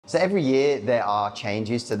So every year there are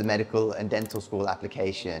changes to the medical and dental school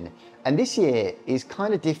application. And this year is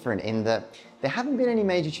kind of different in that there haven't been any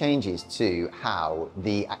major changes to how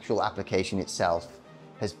the actual application itself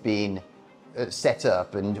has been set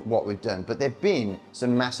up and what we've done. But there've been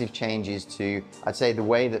some massive changes to, I'd say, the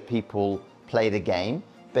way that people play the game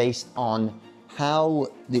based on how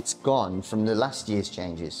it's gone from the last year's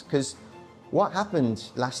changes. Because what happened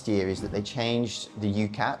last year is that they changed the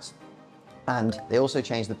UCAT and they also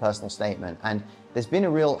changed the personal statement. And there's been a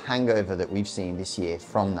real hangover that we've seen this year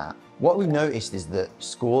from that. What we've noticed is that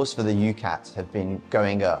scores for the UCAT have been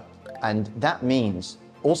going up. And that means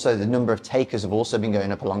also the number of takers have also been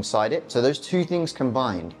going up alongside it. So those two things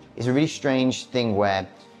combined is a really strange thing where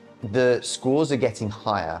the scores are getting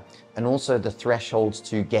higher and also the thresholds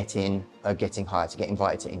to get in are getting higher, to get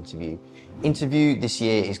invited to interview. Interview this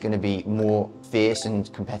year is going to be more fierce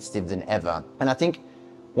and competitive than ever. And I think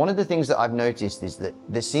one of the things that I've noticed is that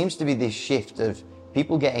there seems to be this shift of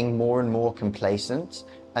people getting more and more complacent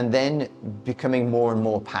and then becoming more and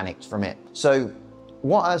more panicked from it. So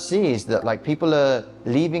what I see is that like people are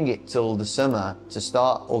leaving it till the summer to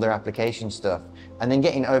start all their application stuff and then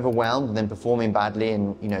getting overwhelmed and then performing badly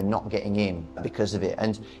and not getting in because of it.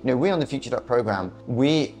 And we on the FutureDoc program,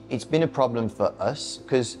 it's been a problem for us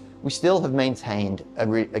because we still have maintained a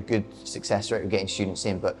good success rate of getting students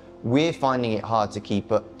in, but we're finding it hard to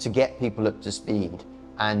keep up, to get people up to speed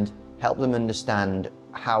and help them understand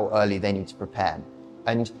how early they need to prepare.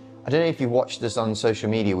 And I don't know if you've watched us on social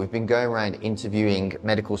media, we've been going around interviewing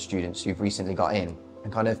medical students who've recently got in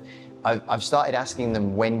and I've started asking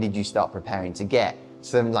them, when did you start preparing, to get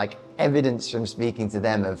some like evidence from speaking to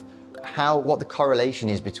them of what the correlation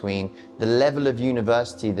is between the level of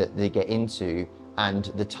university that they get into and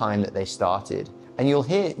the time that they started. And you'll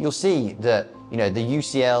see that, the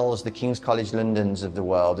UCLs, the King's College Londons of the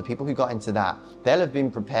world, the people who got into that, they'll have been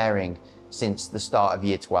preparing since the start of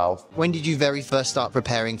year 12. When did you very first start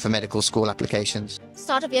preparing for medical school applications?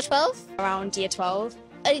 Start of year 12? Around year 12.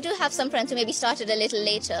 I do have some friends who maybe started a little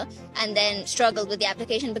later and then struggled with the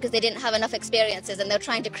application because they didn't have enough experiences and they're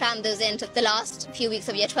trying to cram those into the last few weeks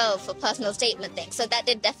of year 12 for personal statement things. So that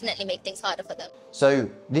did definitely make things harder for them. So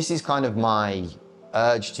this is kind of my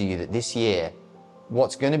urge to you that this year,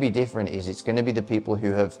 what's going to be different is it's going to be the people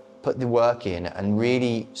who have put the work in and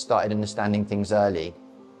really started understanding things early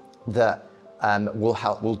that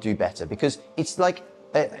will do better, because it's like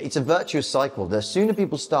it's a virtuous cycle. The sooner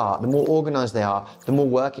people start, the more organized they are, the more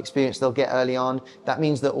work experience they'll get early on. That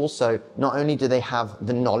means that also not only do they have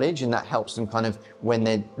the knowledge, and that helps them kind of when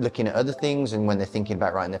they're looking at other things and when they're thinking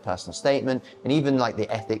about writing their personal statement, and even like the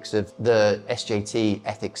ethics of the SJT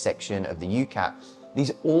ethics section of the UCAT,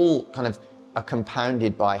 these all kind of are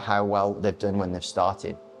compounded by how well they've done when they've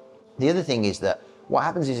started. The other thing is that what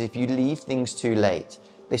happens is if you leave things too late,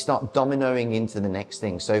 they start dominoing into the next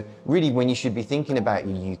thing. So really when you should be thinking about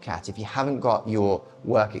your UCAT, if you haven't got your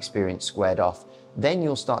work experience squared off, then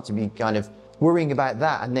you'll start to be kind of worrying about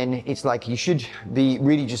that. And then it's like you should be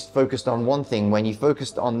really just focused on one thing when you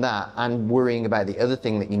focused on that and worrying about the other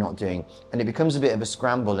thing that you're not doing. And it becomes a bit of a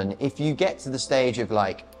scramble. And if you get to the stage of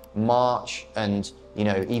like March and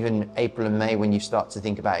even April and May, when you start to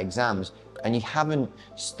think about exams and you haven't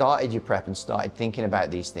started your prep and started thinking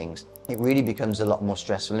about these things, it really becomes a lot more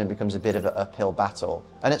stressful and it becomes a bit of an uphill battle.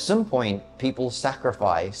 And at some point, people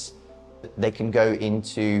sacrifice. They can go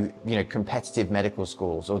into competitive medical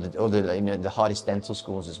schools or the hardest dental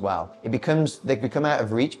schools as well. They become out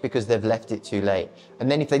of reach because they've left it too late. And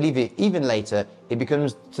then if they leave it even later, it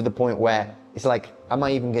becomes to the point where it's like, am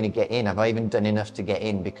I even going to get in? Have I even done enough to get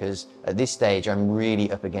in? Because at this stage, I'm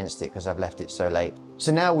really up against it because I've left it so late.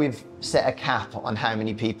 So now we've set a cap on how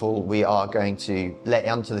many people we are going to let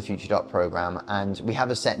onto the FutureDoc program. And we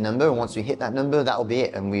have a set number. And once we hit that number, that'll be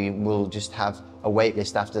it. And we will just have a wait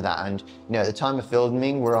list after that. And at the time of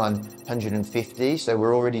filming, we're on 150. So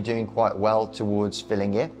we're already doing quite well towards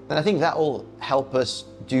filling it. And I think that will help us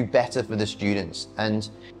do better for the students. And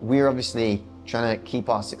we're obviously trying to keep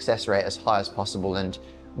our success rate as high as possible, and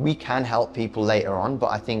we can help people later on,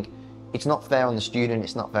 but I think it's not fair on the student,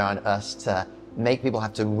 it's not fair on us to make people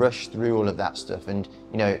have to rush through all of that stuff. And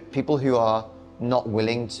people who are not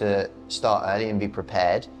willing to start early and be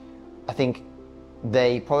prepared, I think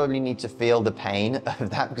they probably need to feel the pain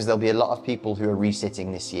of that, because there'll be a lot of people who are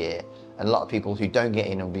resitting this year and a lot of people who don't get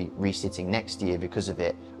in will be resitting next year because of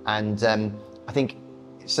it. And I think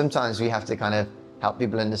sometimes we have to kind of help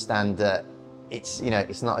people understand that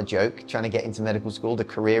it's not a joke trying to get into medical school. The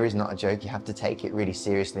career is not a joke. You have to take it really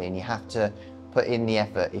seriously and you have to put in the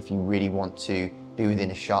effort if you really want to be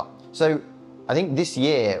within a shot. So I think this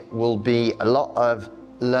year will be a lot of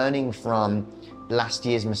learning from last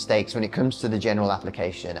year's mistakes when it comes to the general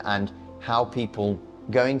application, and how people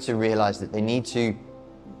going to realize that they need to,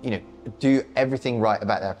 do everything right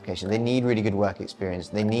about their application. They need really good work experience.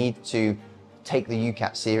 They need to take the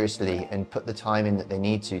UCAT seriously and put the time in that they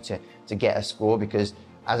need to get a score, because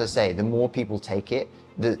as I say, the more people take it,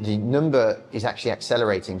 the number is actually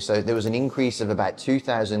accelerating. So there was an increase of about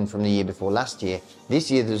 2,000 from the year before last year. This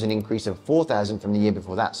year there's an increase of 4,000 from the year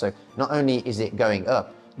before that. So not only is it going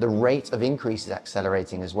up, the rate of increase is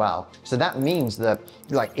accelerating as well. So that means that,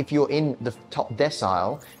 like, if you're in the top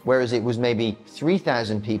decile, whereas it was maybe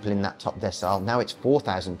 3,000 people in that top decile, now it's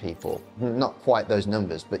 4,000 people. Not quite those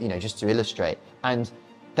numbers, but just to illustrate. And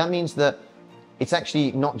that means that it's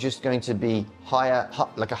actually not just going to be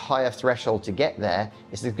like a higher threshold to get there,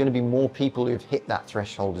 it's there's going to be more people who've hit that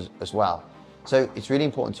threshold as well. So it's really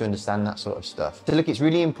important to understand that sort of stuff. So look, it's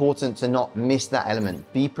really important to not miss that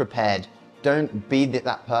element. Be prepared. Don't be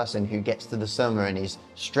that person who gets to the summer and is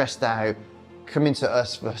stressed out, coming to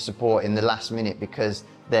us for support in the last minute because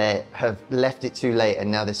they have left it too late and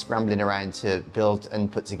now they're scrambling around to build and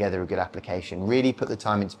put together a good application. Really put the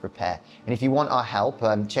time in to prepare. And if you want our help,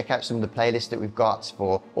 check out some of the playlists that we've got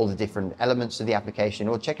for all the different elements of the application,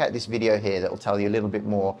 or check out this video here that will tell you a little bit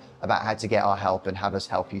more about how to get our help and have us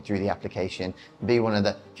help you through the application. Be one of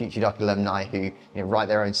the FutureDoc alumni who write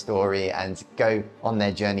their own story and go on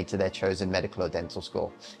their journey to their chosen medical or dental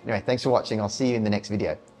school. Anyway, thanks for watching. I'll see you in the next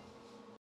video.